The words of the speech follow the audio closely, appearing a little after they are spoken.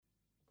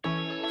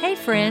Hey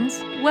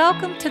friends,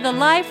 welcome to the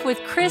Life with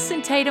Chris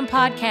and Tatum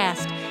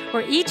podcast,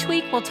 where each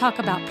week we'll talk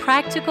about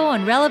practical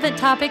and relevant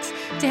topics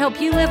to help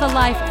you live a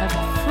life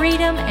of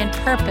freedom and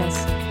purpose.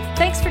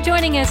 Thanks for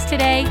joining us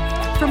today.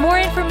 For more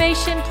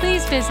information,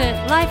 please visit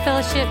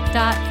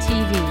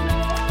lifefellowship.tv.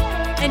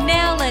 And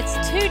now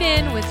let's tune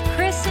in with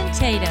Chris and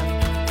Tatum.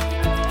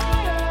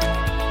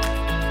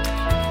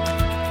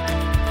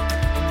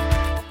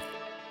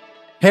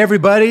 Hey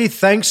everybody,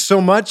 thanks so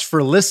much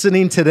for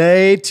listening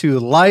today to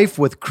Life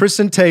with Chris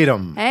and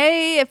Tatum.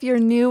 Hey, if you're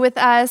new with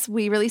us,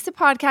 we release a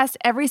podcast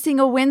every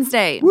single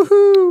Wednesday.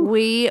 Woohoo!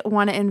 We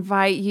want to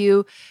invite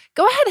you,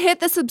 go ahead and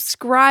hit the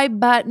subscribe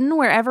button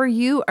wherever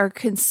you are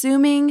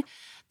consuming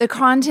the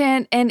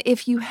content. And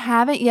if you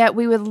haven't yet,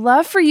 we would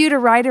love for you to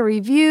write a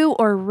review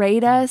or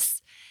rate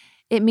us.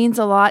 It means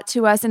a lot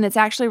to us, and it's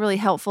actually really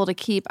helpful to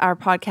keep our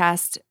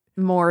podcast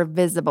more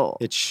visible.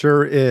 It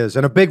sure is.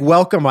 And a big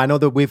welcome. I know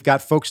that we've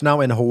got folks now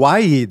in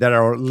Hawaii that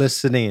are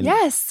listening.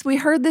 Yes, we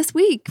heard this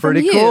week Pretty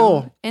from you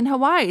cool. in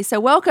Hawaii.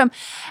 So welcome.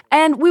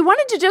 And we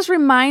wanted to just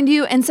remind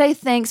you and say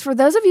thanks for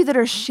those of you that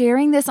are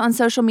sharing this on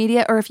social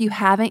media, or if you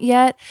haven't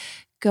yet,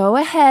 go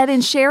ahead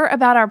and share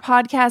about our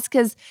podcast,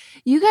 because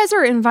you guys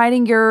are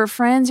inviting your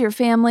friends, your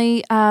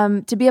family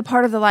to be a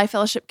part of the Life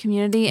Fellowship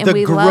community. And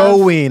the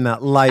growing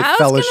Life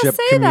Fellowship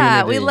community.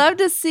 That. We love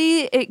to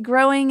see it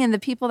growing and the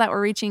people that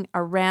we're reaching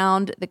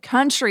around the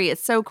country.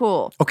 It's so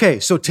cool. Okay,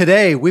 so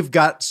today we've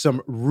got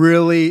some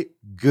really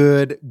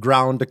good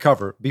ground to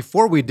cover.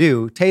 Before we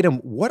do, Tatum,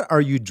 what are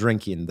you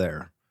drinking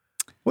there?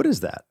 What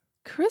is that?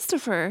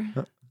 Christopher,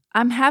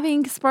 I'm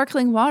having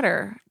sparkling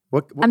water.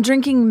 What? I'm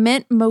drinking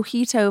mint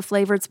mojito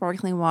flavored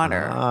sparkling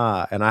water.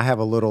 And I have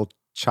a little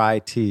chai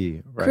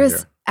tea right Chris,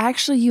 here.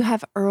 actually, you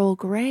have Earl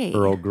Grey.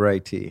 Earl Grey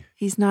tea.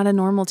 He's not a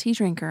normal tea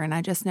drinker, and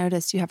I just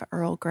noticed you have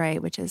Earl Grey,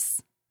 which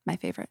is my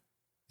favorite.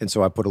 And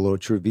so I put a little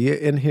Truvia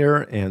in here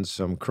and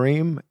some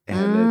cream,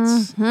 and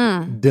it's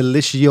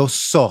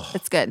delicioso.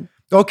 It's good.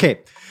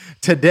 Okay,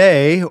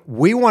 today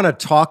we want to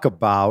talk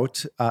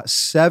about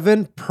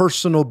 7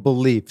 personal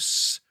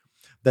beliefs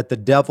that the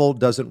devil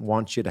doesn't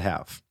want you to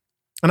have.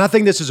 And I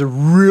think this is a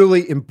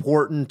really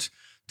important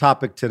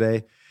topic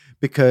today,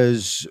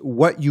 because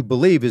what you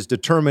believe is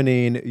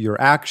determining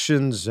your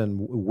actions and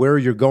where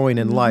you're going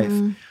in life.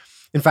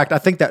 In fact, I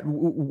think that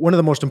one of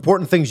the most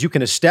important things you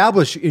can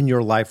establish in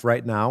your life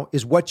right now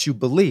is what you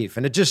believe.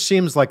 And it just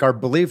seems like our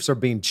beliefs are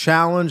being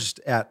challenged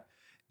at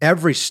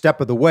every step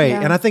of the way.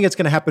 Yeah. And I think it's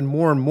going to happen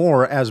more and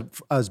more as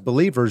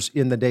believers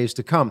in the days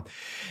to come.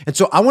 And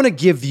so I want to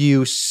give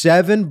you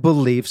 7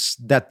 beliefs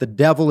that the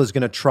devil is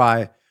going to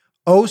try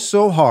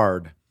so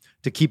hard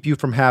to keep you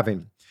from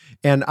having.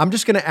 And I'm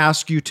just going to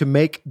ask you to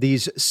make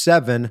these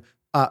 7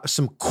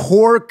 some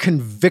core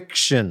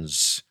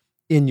convictions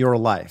in your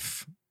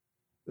life.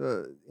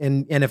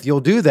 And if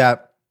you'll do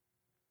that,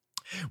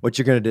 what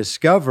you're going to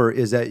discover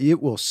is that it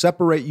will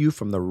separate you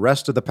from the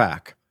rest of the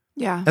pack.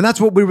 Yeah. And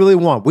that's what we really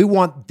want. We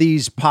want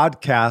these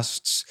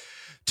podcasts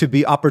to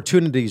be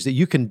opportunities that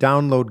you can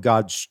download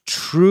God's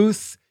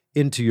truth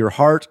into your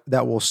heart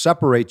that will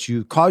separate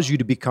you, cause you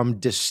to become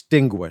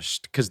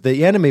distinguished, because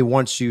the enemy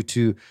wants you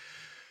to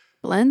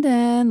blend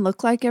in,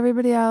 look like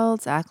everybody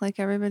else, act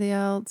like everybody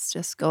else,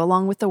 just go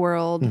along with the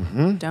world.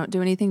 Don't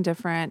do anything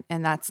different.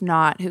 And that's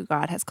not who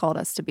God has called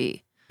us to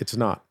be. It's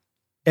not.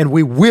 And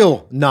we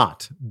will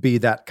not be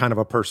that kind of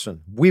a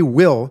person. We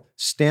will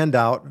stand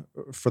out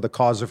for the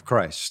cause of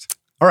Christ.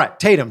 All right,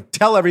 Tatum,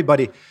 tell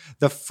everybody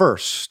the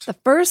first. The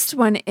first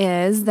one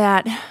is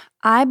that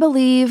I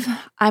believe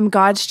I'm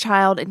God's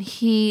child and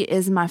He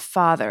is my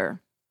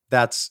Father.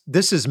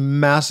 This is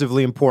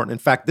massively important. In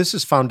fact, this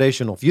is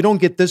foundational. If you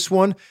don't get this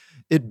one,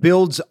 it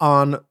builds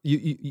on,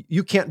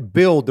 you can't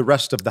build the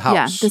rest of the house.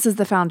 Yeah, this is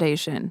the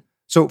foundation.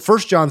 So 1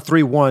 John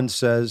 3:1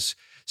 says,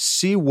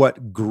 "See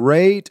what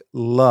great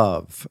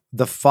love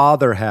the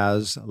Father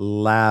has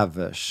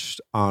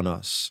lavished on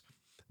us,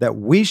 that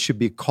we should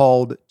be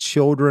called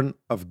children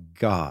of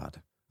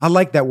God." I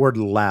like that word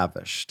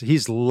lavished.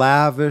 He's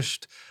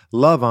lavished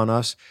love on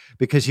us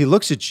because He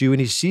looks at you and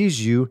He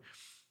sees you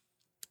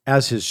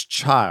as His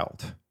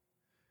child.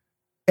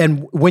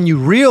 And when you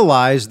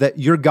realize that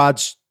you're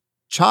God's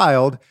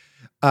child,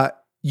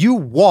 you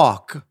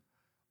walk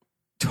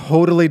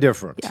totally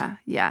different.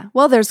 Yeah.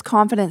 Well, there's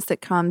confidence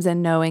that comes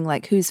in knowing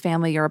like whose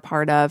family you're a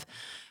part of,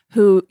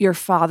 who your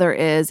father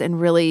is, and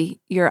really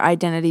your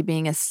identity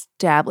being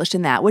established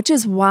in that, which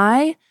is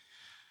why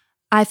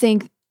I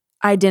think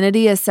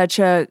identity is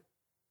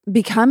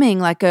becoming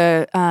like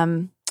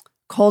a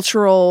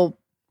cultural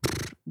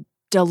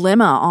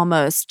dilemma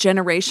almost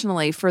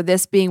generationally, for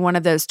this being one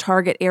of those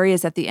target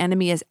areas that the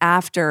enemy is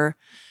after,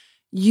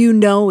 you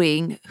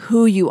knowing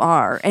who you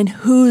are and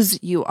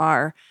whose you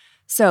are.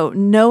 So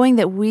knowing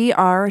that we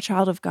are a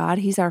child of God,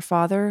 He's our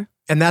Father.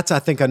 And that's, I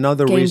think,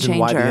 another reason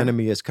why the changer.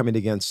 enemy is coming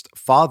against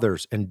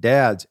fathers and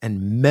dads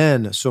and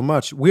men so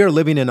much. We are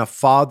living in a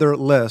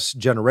fatherless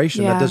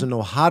generation that doesn't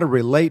know how to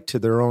relate to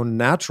their own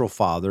natural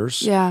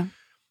fathers. Yeah.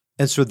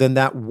 And so then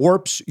that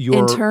warps your...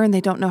 In turn,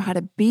 they don't know how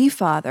to be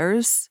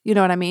fathers. You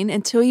know what I mean?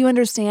 Until you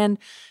understand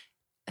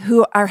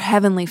who our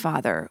Heavenly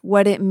Father,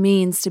 what it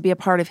means to be a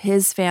part of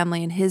His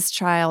family and His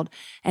child,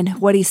 and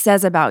what He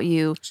says about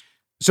you.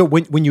 So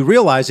when you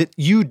realize it,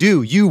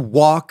 you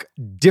walk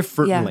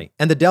differently. Yeah.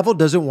 And the devil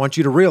doesn't want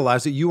you to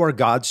realize that you are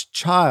God's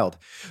child.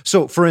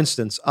 So for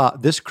instance,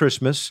 this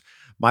Christmas,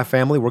 my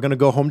family, we're going to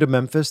go home to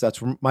Memphis.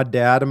 That's where my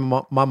dad and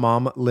my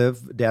mom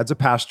live. Dad's a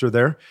pastor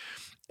there.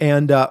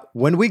 And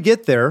when we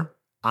get there,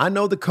 I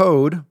know the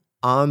code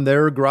on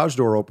their garage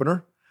door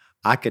opener.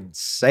 I could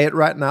say it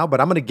right now, but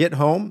I'm going to get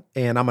home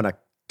and I'm going to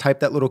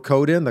type that little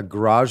code in. The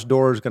garage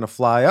door is going to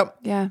fly up.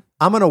 Yeah.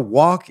 I'm going to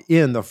walk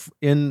in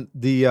through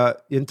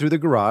the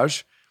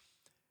garage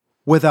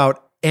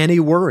without any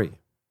worry.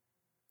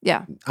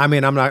 Yeah. I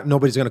mean,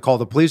 nobody's going to call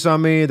the police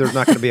on me. There's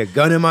not going to be a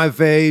gun in my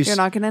face. You're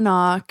not going to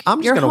knock. I'm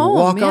just You're going to home,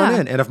 walk on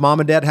yeah. in. And if mom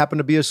and dad happen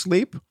to be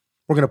asleep,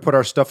 we're going to put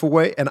our stuff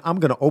away and I'm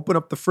going to open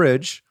up the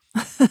fridge.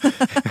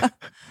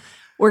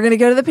 We're going to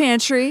go to the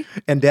pantry.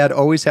 And dad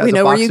always has We a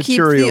know where box you of keep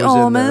the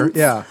Cheerios in there. almonds.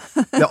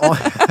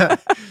 Yeah.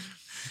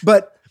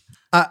 But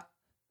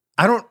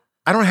I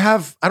don't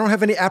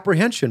have any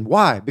apprehension.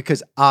 Why?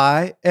 Because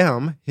I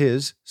am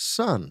his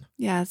son.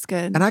 Yeah, that's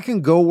good. And I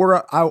can go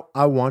where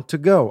I want to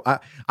go.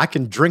 I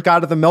can drink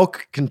out of the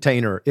milk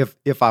container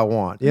if I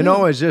want. You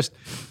know, it's just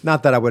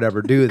not that I would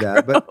ever do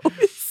that, but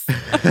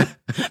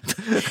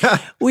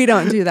we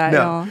don't do that, No.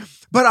 y'all.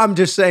 But I'm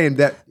just saying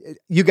that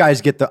you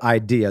guys get the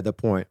idea, the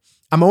point.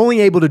 I'm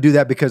only able to do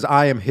that because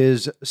I am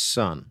his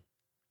son.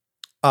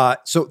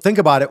 So think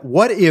about it.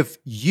 What if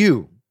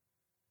you,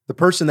 the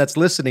person that's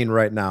listening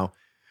right now,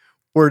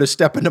 were to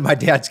step into my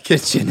dad's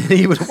kitchen and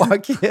he would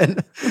walk in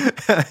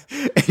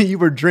and you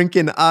were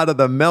drinking out of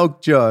the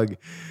milk jug?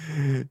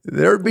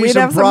 There'd be We'd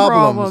some have some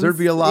problems. problems. There'd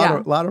be a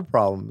Yeah. lot of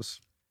problems.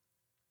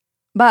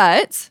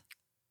 But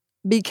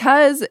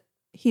because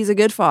He's a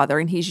good father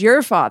and He's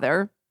your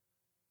father,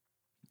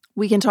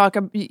 we can talk.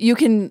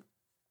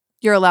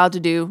 You're allowed to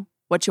do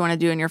what you want to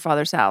do in your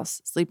father's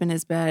house. Sleep in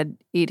his bed,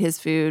 eat his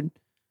food,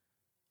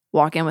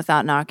 walk in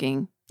without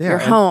knocking. Yeah, You're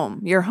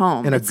home. You're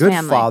home. And It's a good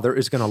family. father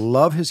is going to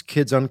love his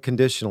kids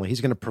unconditionally.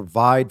 He's going to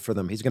provide for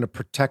them. He's going to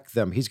protect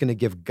them. He's going to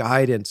give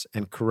guidance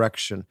and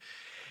correction.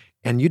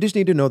 And you just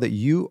need to know that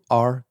you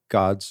are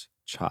God's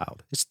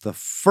child. It's the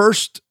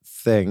first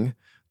thing,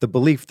 the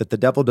belief that the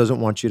devil doesn't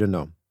want you to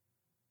know.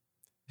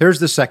 Here's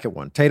the second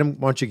one. Tatum,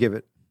 why don't you give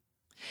it?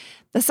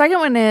 The second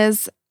one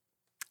is,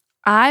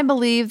 I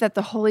believe that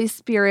the Holy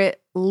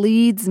Spirit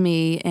leads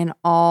me in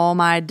all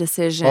my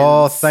decisions.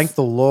 Oh, thank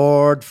the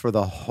Lord for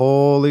the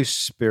Holy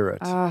Spirit.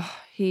 Oh,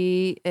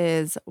 He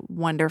is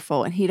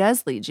wonderful, and He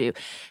does lead you.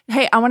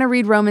 Hey, I want to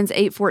read Romans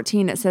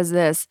 8:14. It says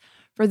this: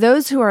 "For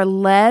those who are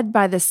led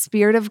by the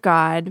Spirit of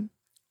God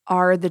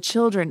are the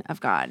children of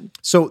God."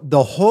 So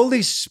the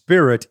Holy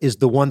Spirit is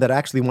the one that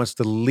actually wants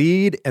to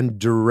lead and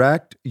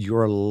direct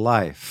your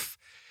life.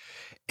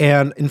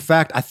 And in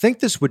fact, I think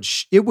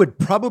it would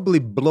probably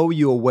blow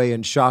you away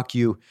and shock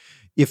you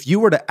if you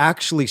were to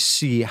actually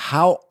see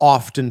how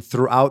often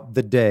throughout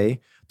the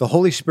day the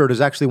Holy Spirit is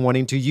actually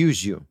wanting to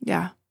use you.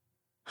 Yeah.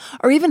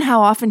 Or even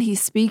how often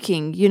He's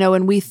speaking,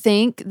 and we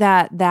think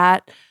that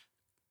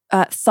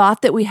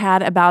thought that we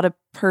had about a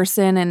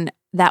person and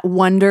that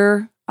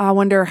I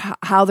wonder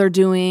how they're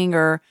doing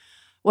or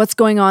what's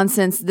going on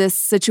since this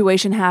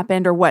situation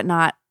happened or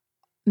whatnot.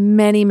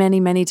 Many, many,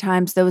 many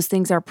times those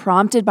things are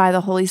prompted by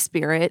the Holy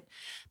Spirit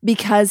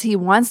because He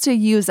wants to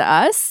use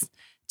us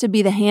to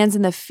be the hands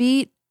and the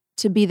feet,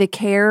 to be the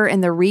care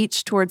and the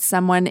reach towards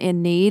someone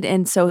in need.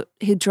 And so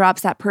He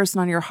drops that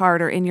person on your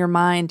heart or in your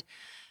mind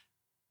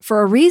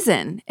for a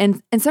reason.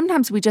 And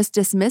sometimes we just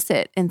dismiss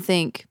it and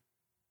think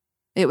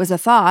it was a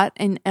thought.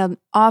 And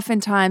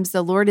oftentimes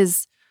the Lord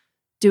is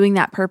doing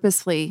that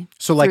purposefully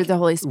through the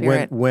Holy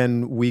Spirit.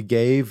 When we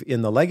gave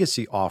in the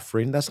legacy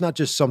offering, that's not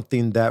just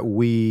something that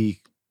we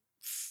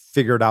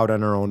figured out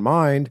in our own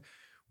mind.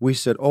 We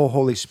said, oh,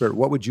 Holy Spirit,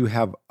 what would you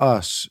have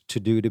us to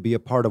do to be a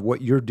part of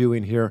what you're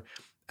doing here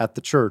at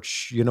the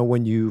church?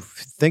 When you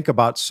think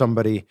about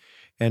somebody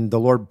and the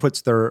Lord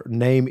puts their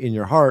name in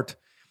your heart,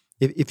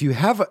 if you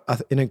have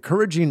an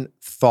encouraging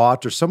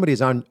thought or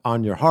somebody's on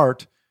your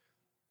heart,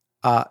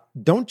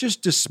 don't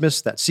just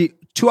dismiss that. See,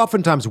 too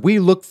oftentimes we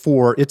look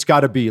for, it's got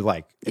to be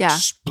like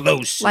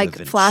explosive, like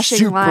and flashing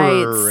super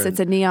lights. and, It's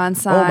a neon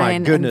sign. oh my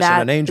goodness,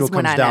 and an angel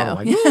comes down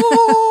like,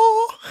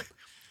 oh.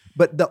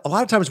 But a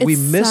lot of times we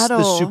miss the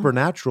subtle.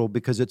 supernatural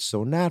because it's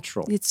so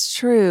natural. It's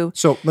true.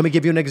 So let me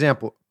give you an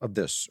example of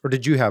this. Or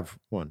did you have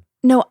one?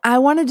 No, I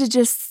wanted to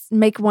just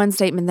make one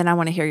statement, then I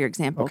want to hear your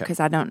example Okay.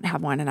 because I don't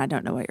have one and I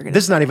don't know what you're going to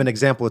This is not even an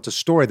example. It's a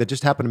story that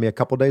just happened to me a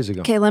couple days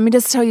ago. Okay, let me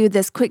just tell you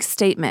this quick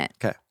statement.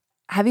 Okay.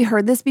 Have you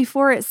heard this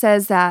before? It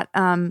says that,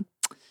 that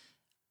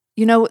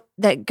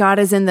God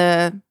is in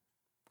the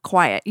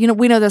quiet.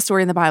 We know the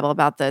story in the Bible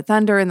about the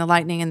thunder and the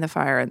lightning and the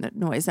fire and the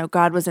noise. No,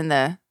 God was in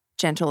the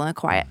gentle and the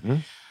quiet. Mm-hmm.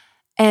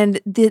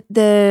 And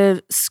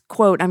the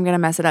quote, I'm going to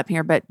mess it up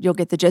here, but you'll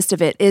get the gist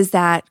of it, is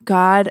that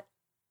God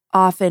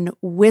often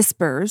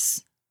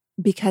whispers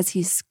because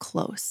He's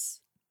close.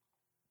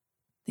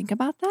 Think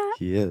about that.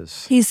 He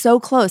is. He's so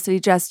close that He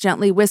just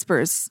gently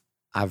whispers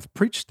I've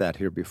preached that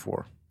here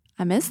before.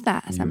 I missed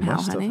that somehow,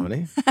 must have,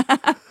 honey.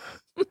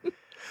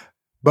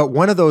 But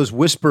one of those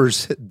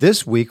whispers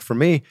this week for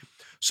me,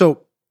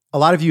 so a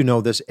lot of you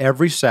know this,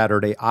 every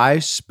Saturday I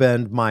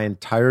spend my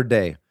entire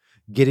day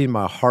getting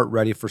my heart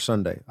ready for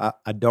Sunday.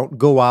 I don't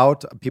go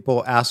out.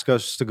 People ask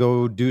us to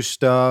go do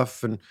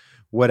stuff and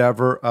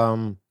whatever.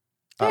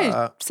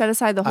 Set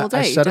aside the whole day.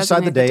 I set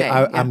aside the day.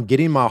 Yeah. I'm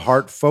getting my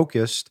heart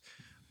focused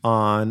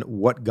on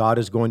what God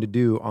is going to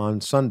do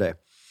on Sunday.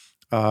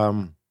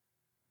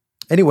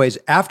 Anyways,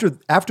 after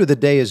the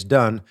day is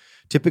done,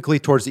 typically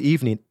towards the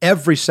evening,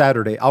 every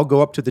Saturday, I'll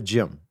go up to the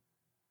gym.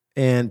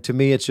 And to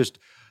me, it's just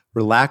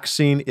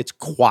relaxing. It's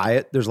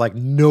quiet. There's like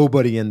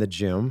nobody in the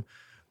gym.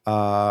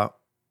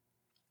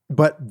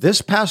 But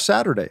this past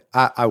Saturday,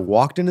 I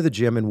walked into the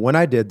gym, and when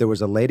I did, there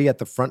was a lady at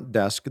the front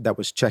desk that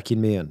was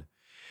checking me in.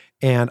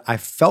 And I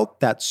felt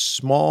that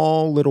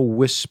small little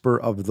whisper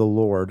of the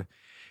Lord,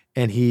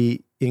 and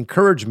he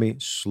encouraged me,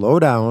 slow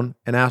down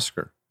and ask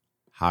her,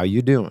 how are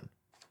you doing?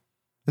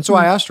 And so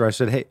I asked her, I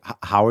said, hey,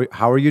 how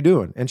are you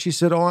doing? And she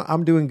said, oh,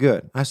 I'm doing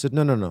good. I said,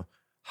 no.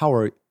 How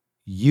are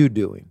you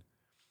doing?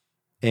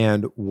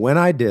 And when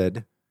I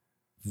did,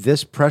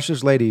 this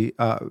precious lady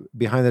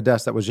behind the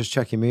desk that was just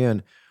checking me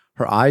in,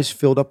 her eyes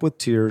filled up with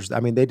tears. I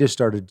mean, they just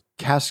started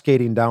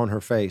cascading down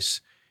her face.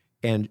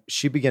 And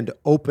she began to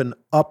open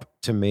up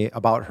to me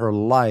about her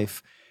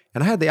life.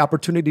 And I had the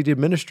opportunity to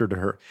minister to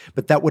her.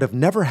 But that would have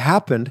never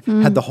happened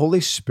had the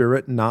Holy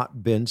Spirit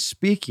not been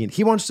speaking.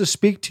 He wants to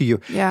speak to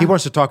you. Yeah. He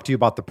wants to talk to you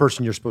about the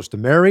person you're supposed to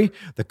marry,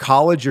 the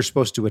college you're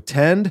supposed to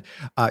attend,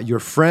 your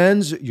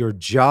friends, your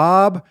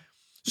job,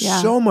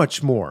 so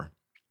much more.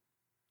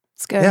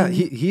 It's good. Yeah,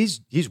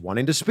 he's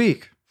wanting to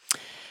speak.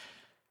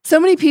 So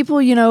many people,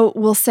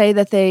 will say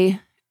that they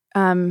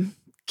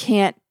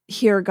can't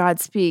hear God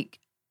speak.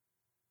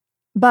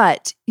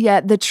 But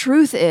yet the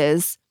truth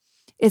is,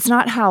 it's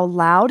not how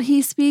loud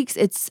he speaks,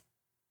 it's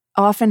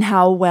often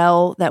how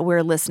well that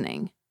we're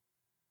listening.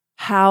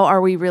 How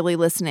are we really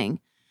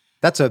listening?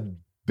 That's a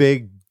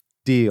big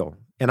deal.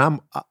 And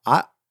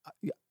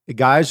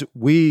guys,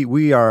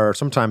 we are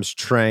sometimes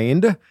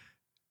trained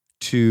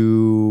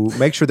to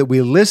make sure that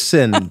we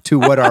listen to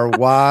what our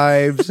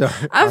wives are.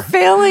 I'm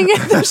failing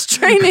at this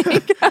training.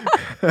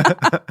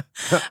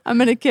 I'm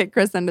going to kick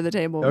Chris under the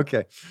table.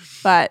 Okay.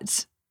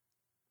 But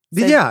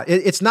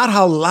it's not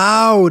how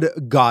loud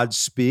God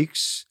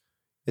speaks.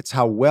 It's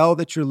how well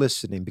that you're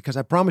listening. Because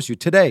I promise you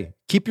today,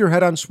 keep your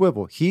head on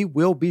swivel. He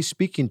will be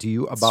speaking to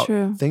you about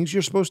things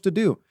you're supposed to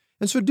do.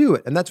 And so do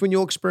it. And that's when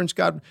you'll experience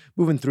God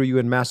moving through you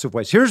in massive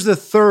ways. Here's the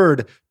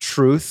third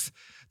truth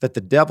that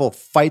the devil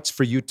fights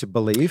for you to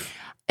believe.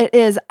 It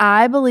is,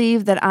 I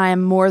believe that I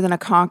am more than a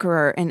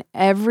conqueror in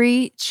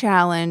every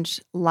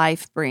challenge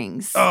life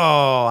brings.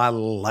 Oh, I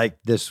like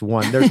this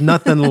one. There's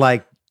nothing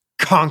like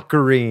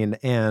conquering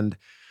and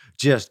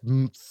just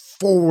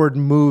forward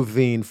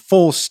moving,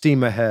 full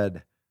steam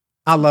ahead.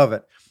 I love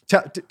it.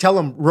 Tell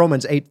them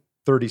Romans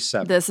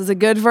 8:37. This is a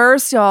good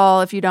verse,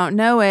 y'all. If you don't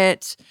know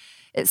it,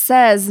 it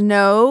says,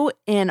 no,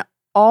 in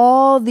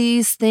all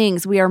these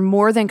things, we are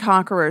more than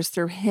conquerors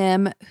through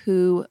him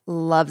who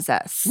loves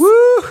us.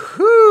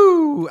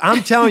 Woo-hoo!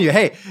 I'm telling you,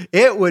 hey,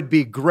 it would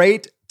be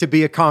great to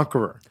be a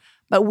conqueror.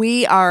 But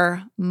we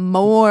are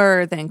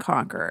more than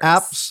conquerors.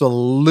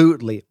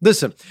 Absolutely.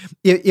 Listen,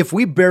 if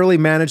we barely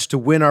manage to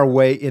win our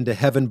way into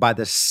heaven by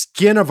the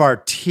skin of our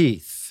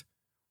teeth,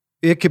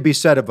 it could be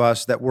said of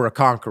us that we're a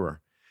conqueror.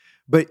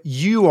 But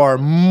you are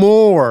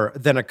more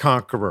than a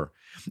conqueror.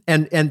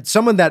 And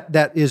someone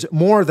that is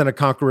more than a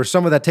conqueror,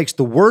 someone that takes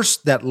the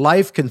worst that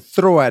life can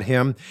throw at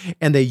him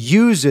and they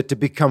use it to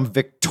become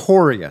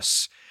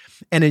victorious.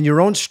 And in your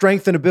own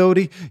strength and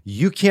ability,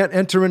 you can't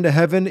enter into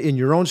heaven. In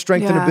your own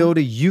strength and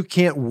ability, you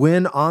can't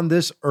win on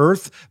this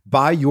earth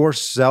by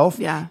yourself.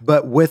 Yeah.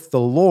 But with the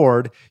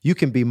Lord, you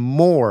can be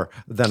more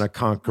than a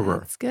conqueror.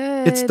 That's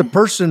good. It's the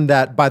person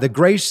that, by the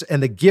grace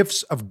and the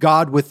gifts of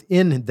God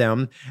within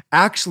them,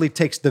 actually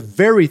takes the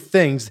very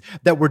things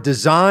that were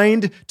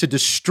designed to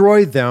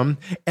destroy them,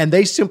 and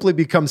they simply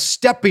become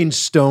stepping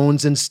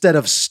stones instead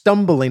of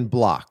stumbling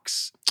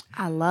blocks.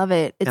 I love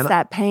it. It's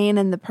that pain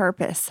and the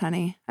purpose,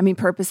 honey. I mean,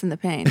 purpose and the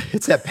pain.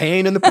 It's that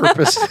pain and the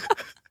purpose.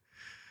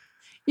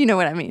 You know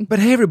what I mean. But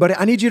hey, everybody,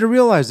 I need you to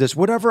realize this.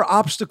 Whatever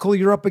obstacle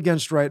you're up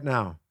against right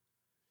now,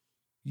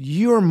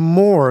 you're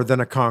more than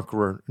a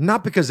conqueror,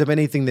 not because of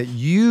anything that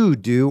you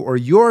do or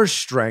your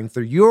strength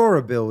or your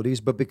abilities,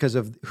 but because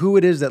of who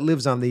it is that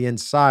lives on the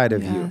inside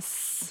of you.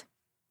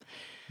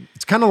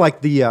 It's kind of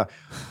like the...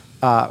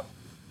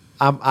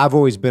 I've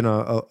always been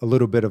a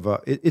little bit of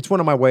it's one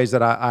of my ways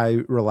that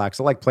I relax.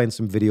 I like playing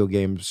some video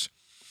games.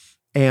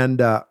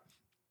 And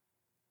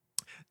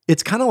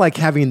it's kind of like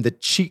having the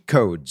cheat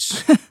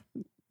codes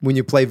when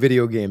you play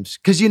video games.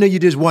 Because, you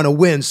just want to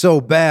win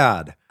so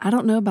bad. I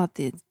don't know about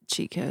the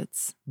cheat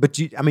codes. But,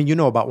 you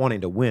know about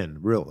wanting to win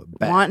real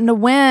bad. Wanting to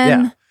win.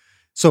 Yeah.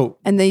 So,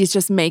 and these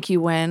just make you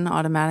win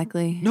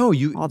automatically? No,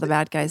 all the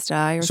bad guys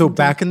die or so something?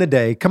 Back in the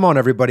day, come on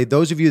everybody,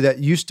 those of you that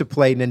used to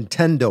play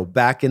Nintendo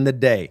back in the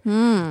day,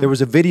 there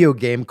was a video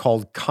game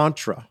called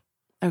Contra.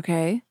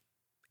 Okay.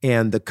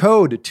 And the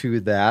code to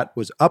that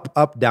was up,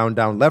 up, down,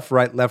 down, left,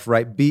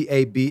 right,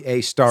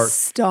 B-A, start.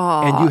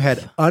 Stop. And you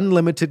had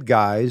unlimited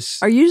guys.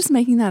 Are you just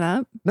making that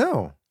up?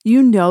 No,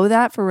 You know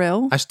that for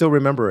real? I still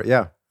remember it.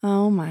 Yeah.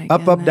 Oh my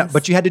Up, up, down. goodness.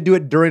 But you had to do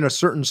it during a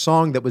certain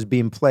song that was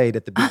being played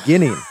at the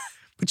beginning.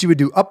 But you would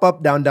do up,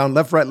 down, down,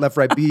 left,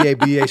 right,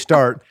 B-A,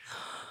 start.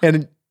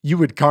 And you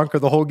would conquer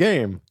the whole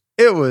game.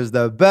 It was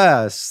the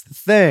best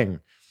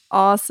thing.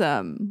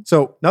 Awesome.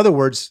 So, in other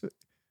words,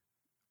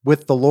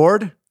 with the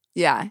Lord,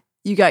 Yeah.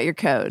 You got your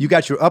code. you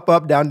got your up,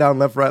 down, down,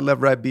 left,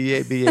 right,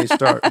 B-A,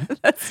 start.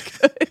 That's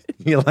good.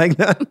 You like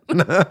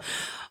that?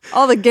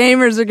 All the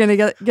gamers are gonna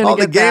get All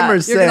the get that.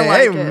 gamers You're say, gonna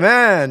like it.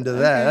 amen to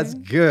that. That's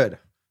Okay. good.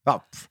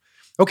 Oh,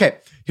 okay,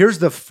 here's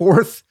the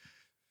fourth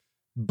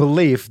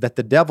belief that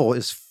the devil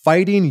is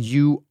fighting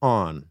you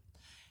on.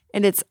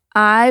 And it's,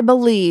 I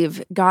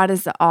believe God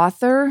is the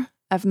author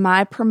of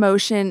my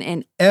promotion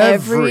in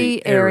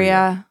every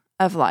area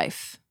of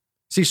life.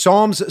 See,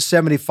 Psalms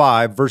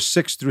 75, verse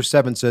 6 through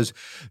 7 says,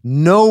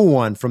 "No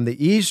one from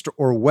the east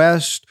or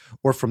west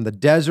or from the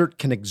desert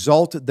can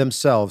exalt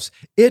themselves.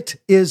 It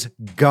is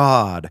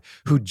God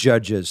who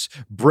judges,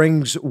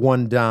 brings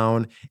one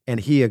down,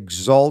 and he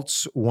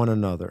exalts one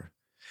another."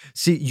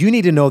 See, you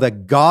need to know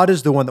that God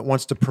is the one that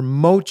wants to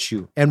promote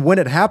you. And when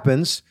it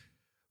happens,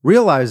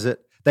 realize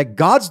that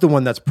God's the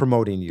one that's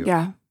promoting you.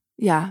 Yeah.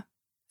 Yeah.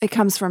 It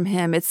comes from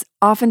him. It's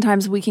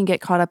oftentimes we can get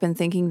caught up in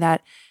thinking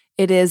that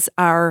it is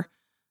our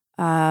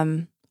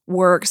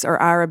works or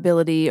our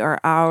ability or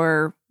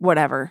our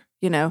whatever,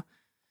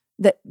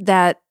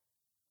 that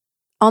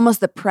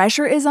almost the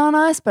pressure is on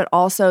us, but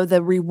also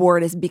the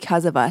reward is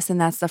because of us. And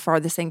that's the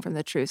farthest thing from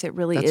the truth. It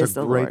really That's is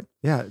the Lord.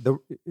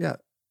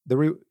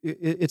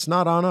 It's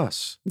not on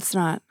us. It's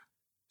not.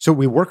 So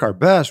we work our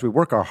best, we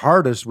work our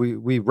hardest,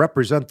 we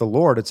represent the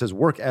Lord. It says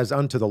work as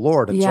unto the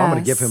Lord. And so I'm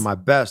going to give him Yes. my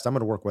best. I'm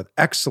going to work with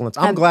excellence.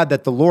 I'm glad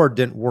that the Lord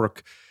didn't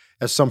work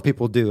as some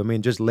people do. I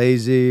mean, just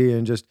lazy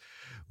and just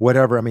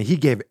whatever. I mean, he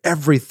gave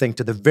everything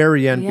to the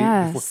very end.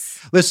 Yes.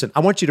 Listen, I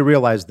want you to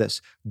realize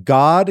this.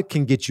 God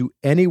can get you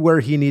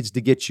anywhere he needs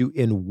to get you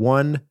in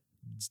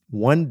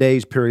one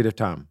day's period of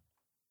time.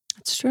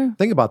 It's true.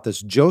 Think about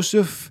this.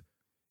 Joseph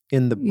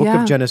in the book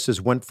Yeah. of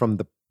Genesis went from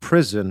the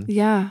prison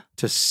Yeah.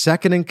 to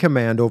second in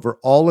command over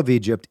all of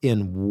Egypt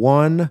in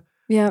one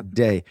Yep.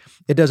 day.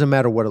 It doesn't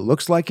matter what it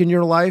looks like in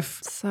your life.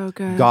 So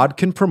good. God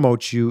can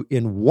promote you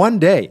in one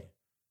day.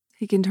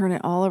 He can turn it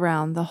all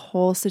around. The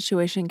whole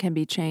situation can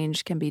be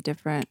changed, can be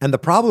different. And the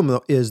problem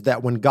though, is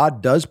that when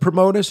God does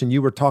promote us, and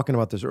you were talking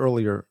about this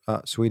earlier,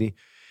 sweetie,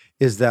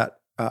 is that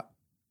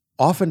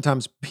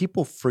oftentimes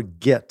people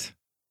forget.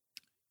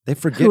 They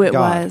forget Who it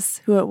God.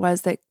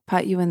 was that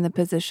put you in the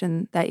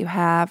position that you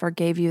have or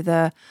gave you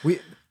the We-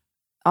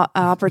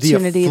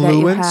 opportunity the that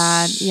you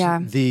affluence, had. Yeah.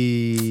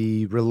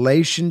 The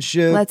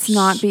relationship. Let's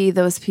not be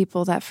those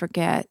people that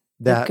forget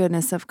the That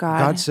goodness of God.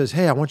 God says,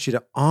 "Hey, I want you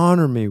to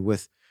honor me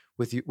with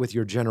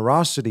your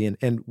generosity,"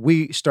 and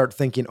we start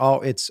thinking, "Oh,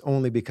 it's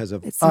only because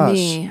of It's us."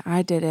 me.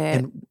 I did it.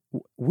 And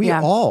we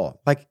Yeah.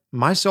 all, like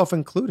myself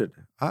included,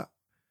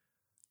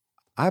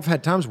 I've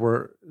had times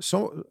where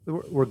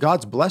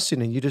God's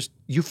blessing and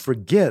you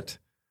forget.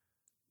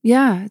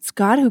 Yeah, it's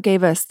God who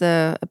gave us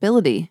the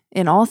ability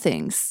in all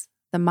things,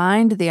 the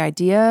mind, the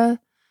idea,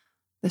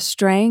 the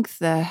strength,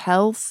 the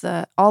health,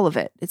 all of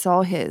it. It's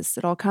all his.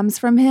 It all comes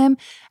from him.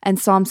 And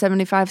Psalm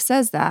 75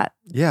 says that.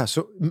 Yeah.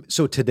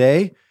 So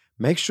today,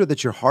 make sure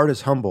that your heart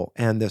is humble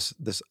and this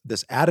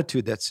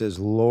attitude that says,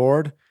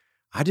 "Lord,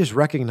 I just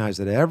recognize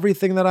that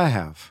everything that I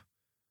have,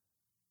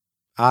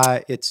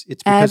 it's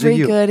because Every of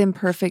you." good and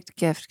perfect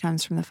gift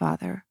comes from the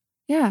Father.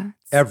 Yeah.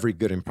 it's Every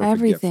good and perfect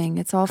gift everything.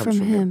 It's all comes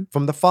from him.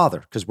 from the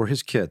Father, because we're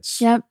his kids.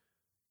 Yep.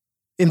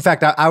 In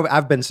fact,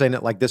 I've been saying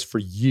it like this for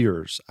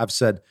years. I've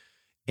said,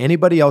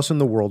 anybody else in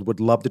the world would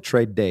love to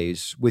trade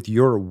days with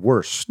your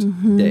worst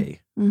Mhm.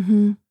 day.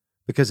 Mm-hmm.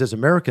 Because as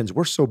Americans,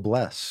 we're so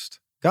blessed.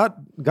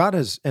 God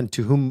has, and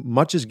to whom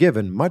much is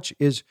given, much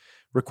is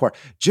required.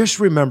 Just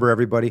remember,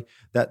 everybody,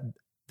 that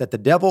the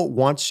devil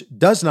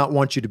does not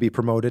want you to be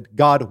promoted.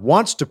 God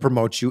wants to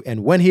promote you.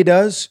 And when he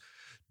does,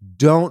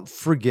 don't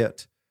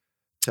forget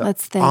to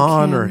Let's thank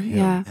honor him. him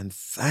Yeah. and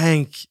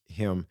thank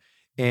him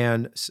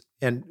and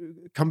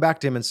come back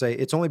to him and say,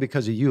 "It's only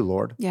because of you,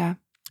 Lord." Yeah.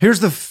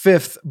 Here's the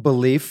fifth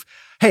belief.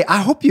 Hey,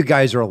 I hope you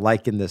guys are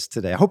liking this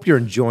today. I hope you're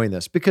enjoying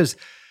this, because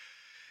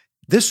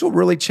this will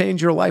really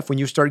change your life when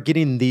you start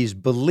getting these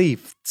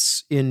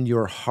beliefs in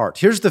your heart.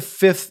 Here's the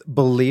fifth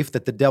belief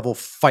that the devil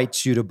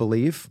fights you to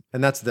believe,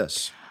 and that's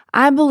this.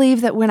 I believe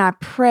that when I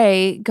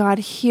pray, God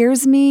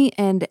hears me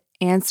and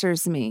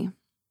answers me.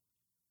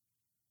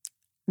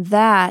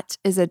 That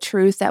is a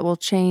truth that will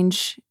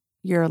change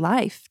your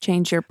life,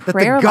 change your That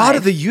prayer the God life.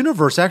 of the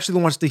universe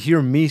actually wants to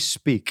hear me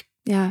speak.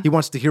 Yeah. He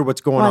wants to hear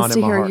what's going Wants on in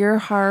to my hear heart. your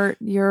heart,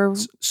 your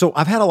So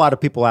I've had a lot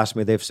of people ask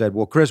me, they've said,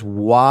 "Well, Chris,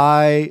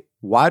 why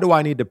do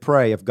I need to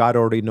pray if God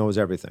already knows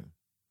everything?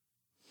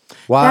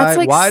 That's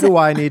like Why do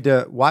I need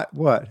to, what?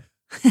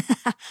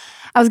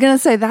 I was going to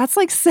say that's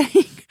like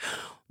saying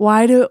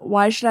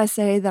why should I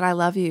say that I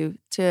love you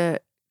to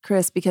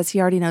Chris because he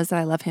already knows that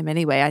I love him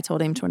anyway. I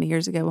told him 20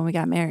 years ago when we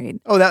got married.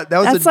 Oh, that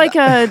was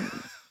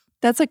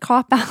that's a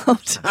cop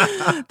out.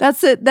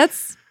 That's it.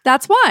 That's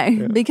why.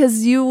 Yeah.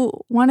 Because you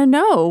want to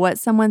know what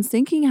someone's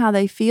thinking, how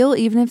they feel,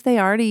 even if they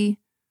already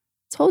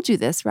told you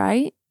this,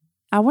 right?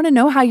 I want to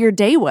know how your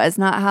day was,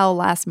 not how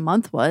last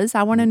month was.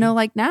 I want to know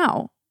like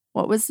now.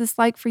 What was this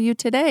like for you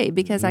today?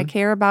 Because I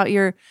care about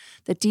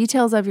the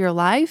details of your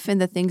life and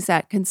the things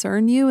that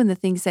concern you and the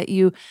things that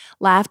you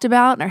laughed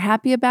about and are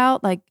happy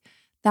about. Like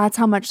that's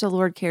how much the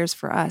Lord cares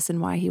for us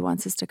and why he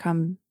wants us to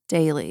come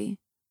daily.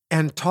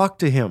 And talk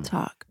to him.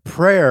 Talk.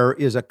 Prayer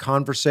is a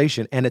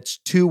conversation, and it's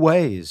two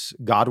ways.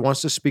 God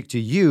wants to speak to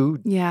you.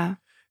 Yeah.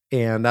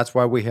 And that's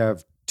why we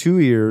have 2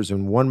 ears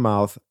and 1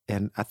 mouth.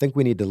 And I think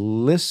we need to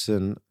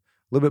listen a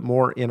little bit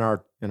more in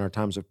our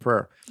times of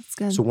prayer. That's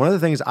good. So one of the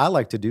things I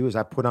like to do is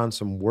I put on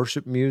some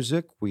worship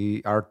music.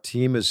 Our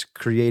team is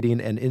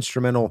creating an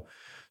instrumental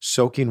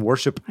soaking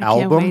worship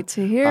album. I can't wait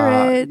to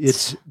hear it.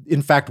 It's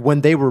in fact,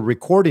 when they were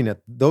recording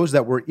it, those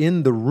that were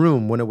in the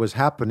room when it was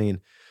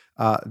happening,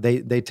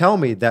 they tell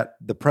me that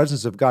the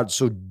presence of God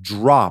so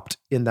dropped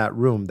in that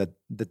room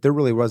that there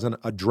really wasn't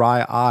a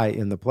dry eye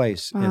in the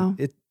place. Wow.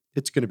 And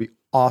it's going to be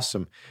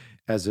awesome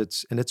as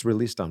it's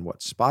released on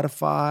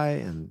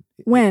Spotify and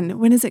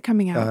When is it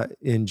coming out?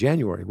 in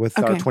January with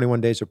our Okay.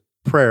 21 days of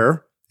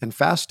prayer and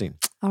fasting.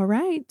 All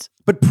right.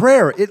 But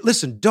prayer,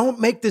 listen, don't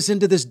make this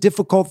into this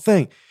difficult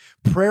thing.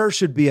 Prayer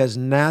should be as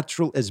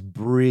natural as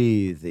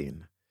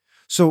breathing.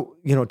 So,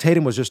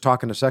 Tatum was just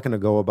talking a second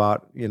ago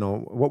about,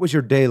 what was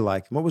your day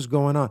like? What was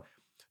going on?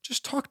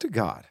 Just talk to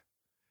God.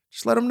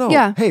 Just let him know.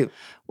 Yeah. Hey,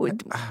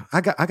 I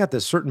got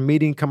this certain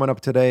meeting coming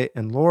up today,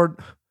 and Lord,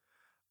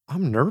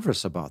 I'm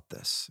nervous about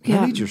this.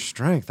 Yeah. I need your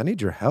strength. I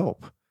need your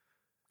help.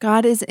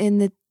 God is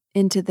into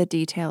the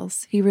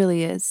details. He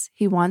really is.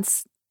 He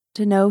wants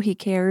to know, he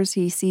cares,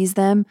 he sees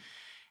them,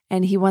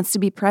 and he wants to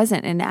be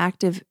present and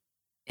active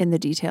in the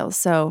details.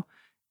 So,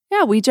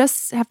 yeah, we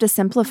just have to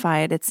simplify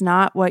it. It's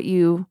not what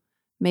you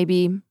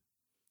maybe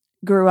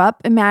grew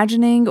up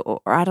imagining, or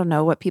I don't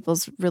know what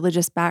people's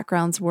religious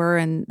backgrounds were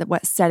and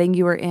what setting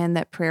you were in,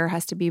 that prayer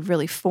has to be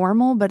really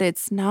formal, but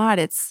it's not.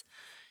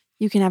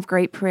 You can have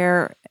great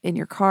prayer in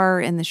your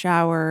car, in the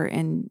shower,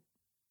 and,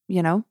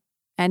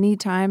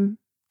 anytime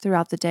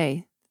throughout the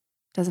day.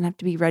 It doesn't have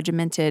to be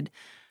regimented.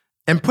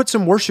 And put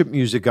some worship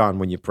music on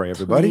when you pray,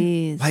 everybody.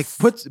 Please. Like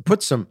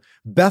put some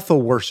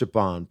Bethel worship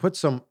on, put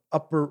some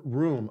Upper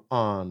Room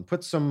on,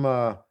 put some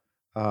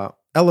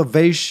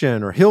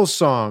Elevation or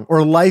Hillsong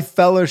or Life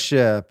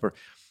Fellowship, or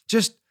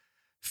just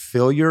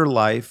fill your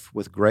life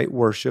with great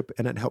worship,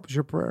 and it helps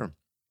your prayer.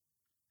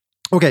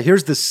 Okay,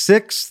 here's the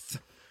 6th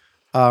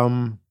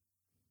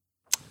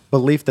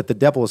belief that the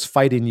devil is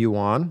fighting you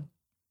on.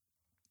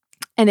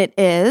 And it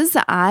is,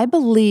 I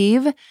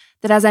believe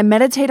that as I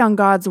meditate on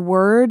God's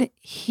word,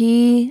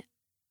 he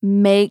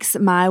makes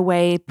my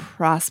way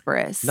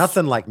prosperous.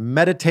 Nothing like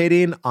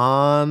meditating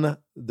on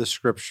the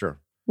scripture.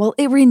 Well,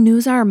 it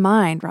renews our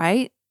mind,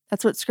 right?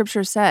 That's what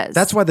scripture says.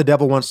 That's why the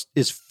devil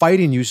is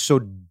fighting you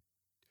so.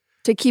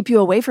 To keep you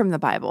away from the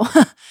Bible.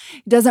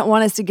 He doesn't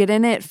want us to get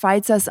in it.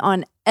 Fights us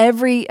on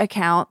every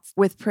account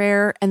with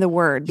prayer and the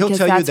word. He'll because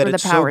tell you that's that where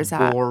it's the power's so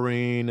at.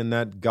 boring and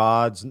that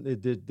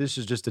this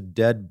is just a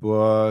dead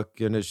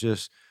book, and it's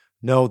just,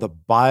 no, the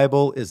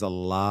Bible is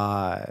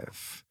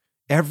alive.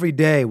 Every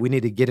day we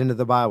need to get into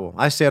the Bible.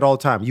 I say it all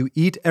the time. You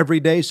eat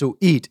every day, so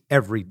eat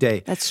every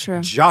day. That's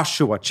true.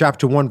 Joshua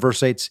chapter 1,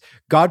 verse 8,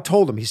 God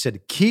told him, he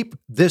said, keep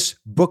this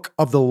book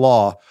of the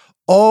law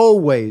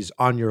always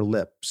on your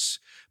lips.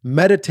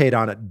 Meditate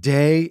on it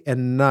day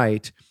and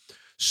night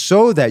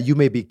so that you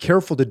may be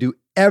careful to do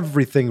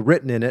everything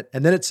written in it.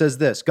 And then it says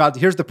this, God,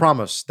 here's the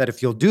promise that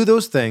if you'll do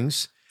those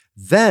things,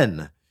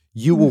 then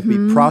you will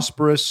be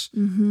prosperous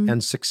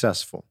and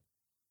successful.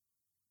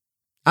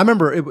 I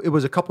remember it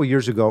was a couple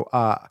years ago,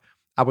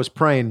 I was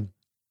praying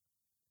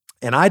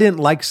and I didn't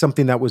like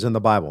something that was in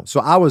the Bible. So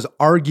I was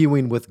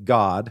arguing with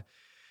God,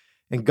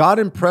 and God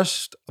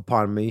impressed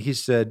upon me. He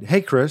said,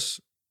 hey,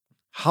 Chris,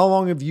 how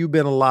long have you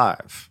been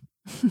alive?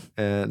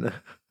 And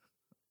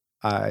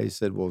I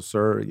said, well,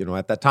 sir,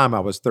 at that time I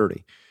was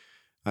 30.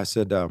 I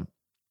said, I'm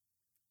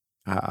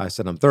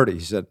 30. He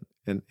said,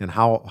 and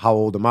how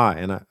old am I?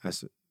 And I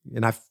said,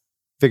 and I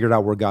figured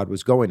out where God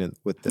was going in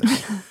with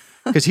this,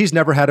 because he's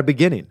never had a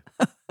beginning.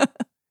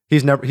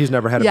 He's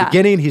never had a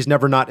beginning. He's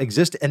never not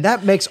existed. And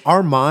that makes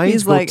our minds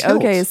He's go like, tilt.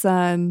 okay,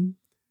 son,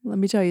 let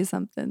me tell you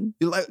something.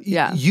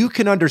 Yeah. You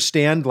can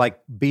understand like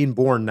being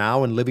born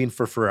now and living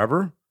for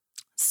forever.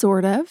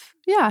 Sort of.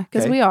 Yeah,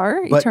 because Okay. we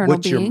are But eternal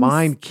what beings. your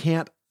mind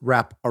can't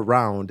wrap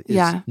around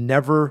is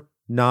never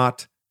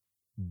not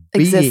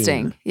being.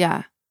 Existing.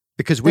 Yeah.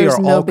 Because we There's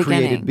are no all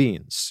created beginning.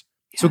 beings.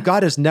 So Yeah.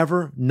 God has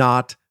never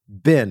not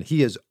been. He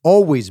has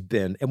always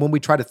been. And when we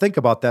try to think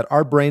about that,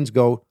 our brains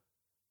go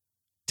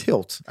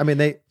tilt. I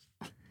mean, it's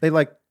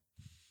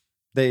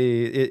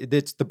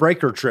the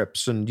breaker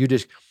trips, and you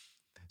just.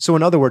 So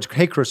in other words,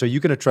 hey, Chris, are you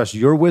going to trust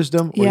your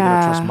wisdom, or are you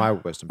going to trust my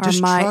wisdom? Or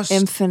Just my trust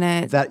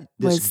infinite that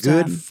this wisdom.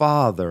 good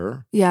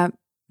Father Yeah.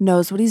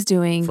 knows what he's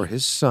doing for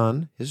his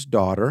son, his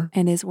daughter.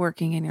 and is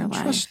working in your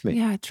life. Trust me.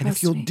 Yeah, and trust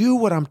if you'll me. do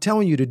what I'm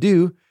telling you to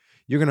do,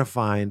 you're going to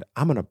find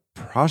I'm going to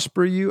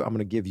prosper you. I'm going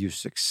to give you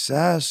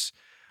success.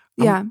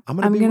 I'm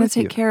going to be with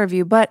take you. care of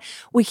you. But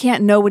we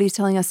can't know what he's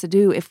telling us to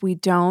do if we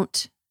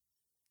don't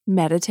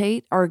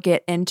meditate or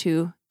get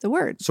into the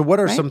word. So what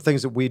are right? some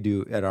things that we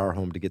do at our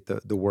home to get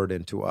the word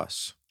into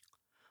us?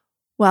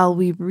 Well,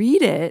 we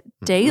read it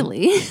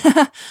daily.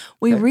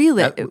 we Okay. read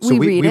it. So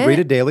we read read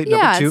it daily. Yeah,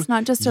 Number two, it's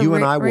not just a you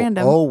and I will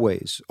random.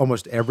 always,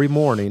 almost every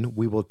morning,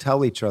 we will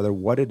tell each other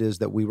what it is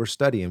that we were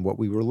studying, what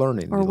we were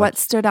learning. Or Like, what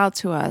stood out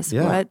to us.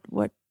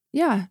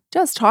 Yeah.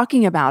 Just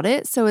talking about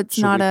it. So it's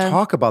so not we a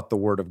talk about the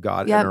word of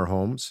God Yep. in our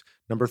homes.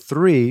 Number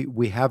three,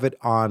 we have it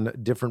on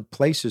different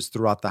places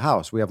throughout the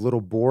house. We have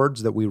little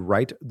boards that we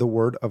write the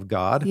word of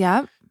God.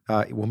 yeah.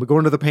 When we go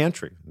into the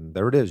pantry,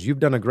 there it is. You've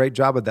done a great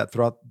job of that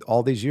throughout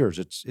all these years.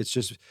 It's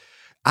just,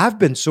 I've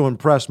been so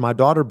impressed. My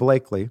daughter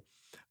Blakely,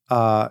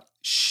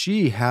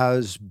 she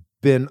has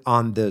been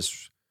on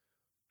this.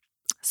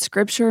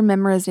 Scripture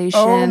memorization.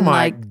 Oh my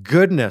like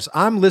goodness!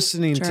 I'm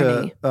listening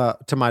journey.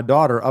 to my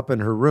daughter up in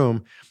her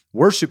room.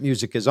 Worship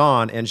music is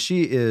on, and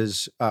she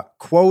is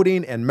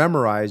quoting and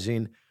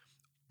memorizing.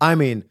 I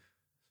mean,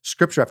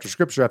 scripture after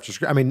scripture after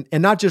scripture. I mean,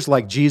 and not just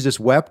like Jesus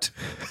wept.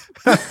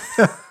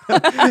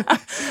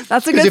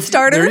 That's a good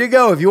starter. There you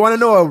go. If you want to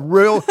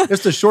know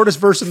it's the shortest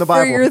verse in the for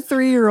Bible. your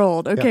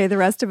 3-year-old. Okay, the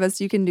rest of us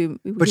you can do.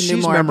 But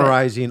she's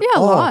memorizing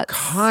all lots.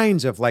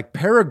 kinds of like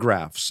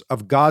paragraphs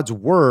of God's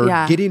word,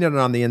 Yeah. getting it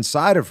on the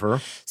inside of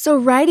her. So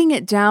writing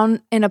it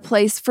down in a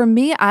place, for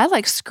me, I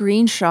like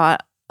screenshot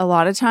a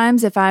lot of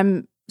times. If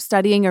I'm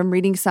studying or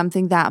reading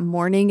something that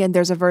morning and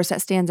there's a verse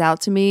that stands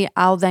out to me,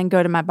 I'll then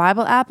go to my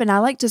Bible app and I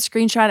like to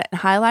screenshot it and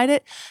highlight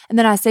it. And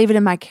then I save it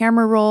in my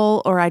camera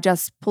roll, or I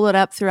just pull it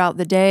up throughout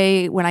the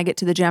day. When I get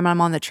to the gym and I'm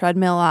on the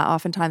treadmill, I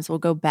oftentimes will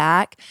go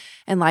back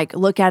and like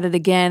look at it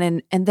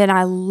again. And then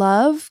I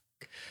love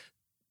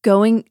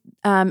going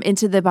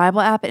into the Bible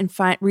app and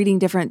reading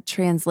different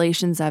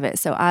translations of it.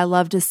 So I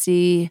love to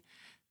see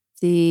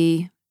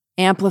the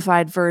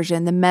Amplified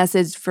version, the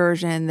Message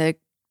version,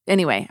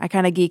 anyway, I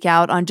kind of geek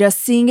out on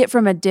just seeing it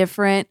from a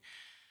different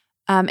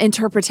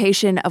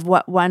interpretation of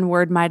what one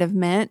word might have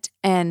meant.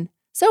 And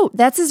so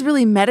that's just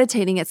really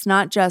meditating. It's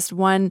not just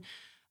one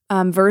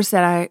verse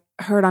that I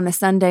heard on a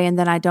Sunday and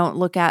then I don't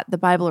look at the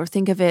Bible or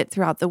think of it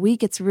throughout the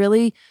week. It's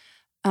really,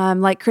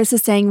 like Chris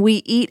is saying,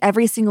 we eat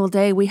every single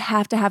day. We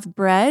have to have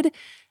bread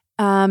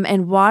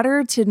and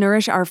water to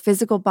nourish our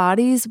physical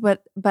bodies,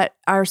 but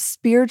our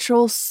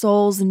spiritual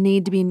souls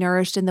need to be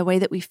nourished, and the way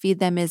that we feed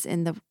them is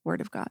in the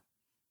Word of God.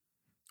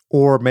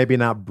 Or maybe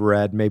not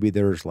bread. Maybe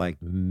there's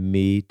like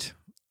meat,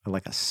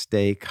 like a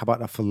steak. How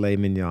about a filet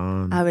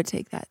mignon? I would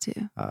take that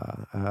too.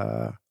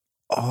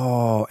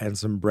 And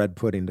some bread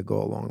pudding to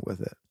go along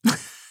with it.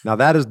 Now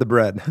that is the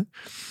bread.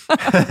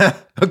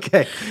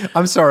 Okay,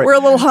 I'm sorry. We're a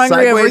little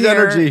hungry over Sideways here.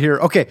 energy here.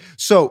 Okay,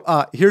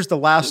 so here's the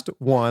last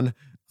one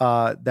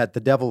that the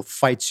devil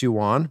fights you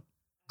on.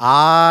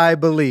 I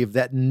believe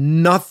that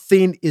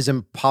nothing is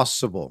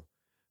impossible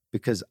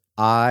because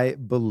I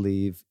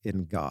believe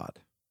in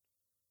God.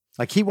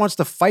 Like he wants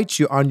to fight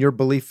you on your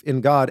belief in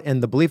God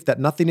and the belief that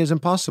nothing is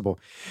impossible.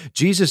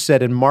 Jesus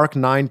said in Mark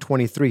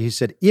 9:23, he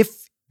said,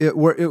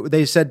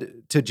 they said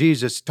to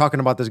Jesus, talking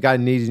about this guy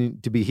needing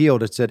to be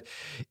healed, it said,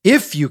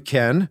 if you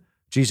can,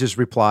 Jesus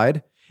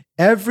replied,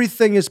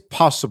 everything is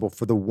possible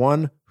for the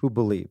one who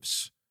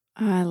believes.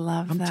 I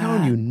love that. I'm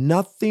telling you,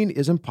 nothing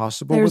is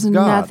impossible There's with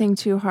God. nothing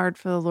too hard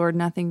for the Lord,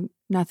 nothing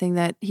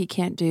that he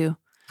can't do.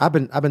 I've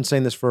been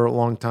saying this for a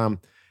long time,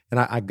 and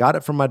I got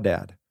it from my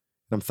dad.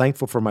 And I'm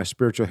thankful for my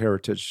spiritual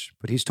heritage.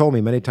 But he's told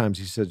me many times,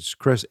 he says,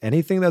 Chris,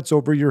 anything that's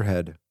over your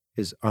head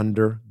is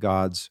under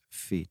God's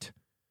feet.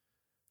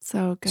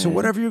 So good. So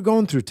whatever you're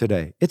going through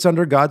today, it's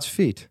under God's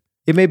feet.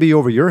 It may be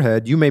over your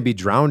head. You may be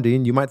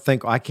drowning. You might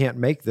think, I can't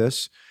make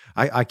this.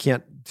 I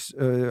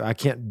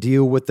can't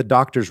deal with the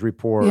doctor's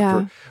report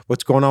or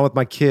what's going on with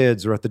my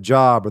kids or at the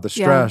job or the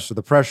stress or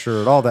the pressure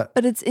and all that.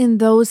 But it's in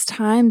those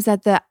times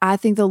that I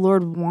think the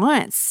Lord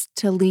wants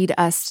to lead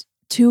us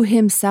to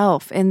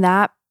himself in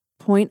that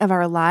point of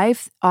our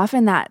life,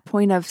 often that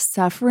point of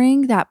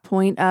suffering, that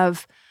point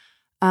of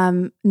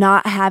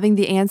not having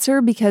the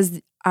answer,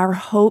 because our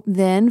hope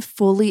then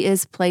fully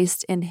is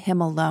placed in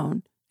him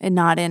alone and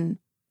not in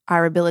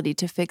our ability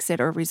to fix it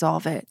or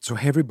resolve it. So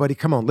hey, everybody,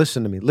 come on,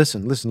 listen to me.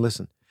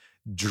 Listen.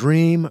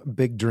 Dream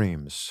big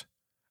dreams.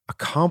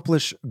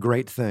 Accomplish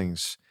great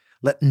things.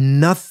 Let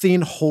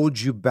nothing hold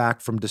you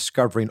back from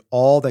discovering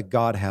all that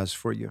God has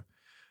for you.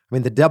 I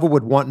mean, the devil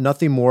would want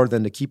nothing more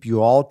than to keep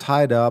you all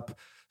tied up,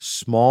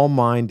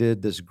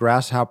 small-minded, this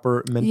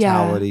grasshopper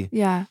mentality.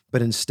 Yeah.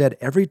 But instead,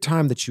 every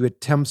time that you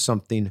attempt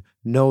something,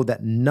 know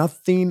that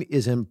nothing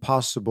is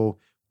impossible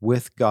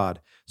with God.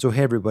 So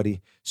hey,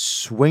 everybody,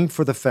 swing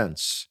for the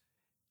fence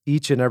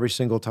each and every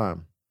single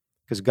time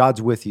because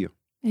God's with you.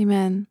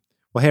 Amen.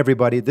 Well, hey,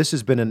 everybody, this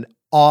has been an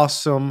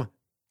awesome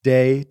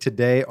day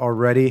today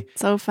already.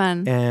 So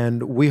fun.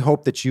 And we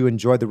hope that you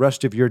enjoy the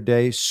rest of your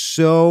day.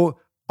 So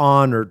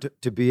honored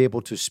to be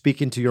able to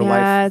speak into your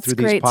life through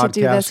these podcasts. It's great to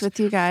do this with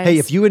you guys. Hey,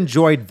 if you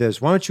enjoyed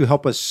this, why don't you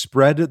help us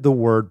spread the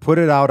word, put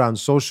it out on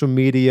social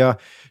media,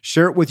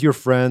 share it with your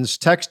friends,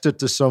 text it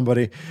to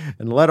somebody,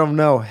 and let them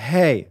know,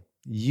 hey,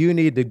 you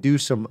need to do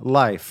some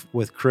life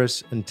with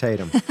Chris and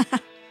Tatum.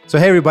 So,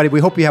 hey, everybody, we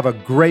hope you have a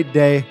great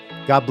day.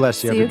 God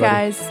bless you,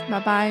 everybody. See you guys.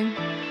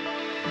 Bye-bye.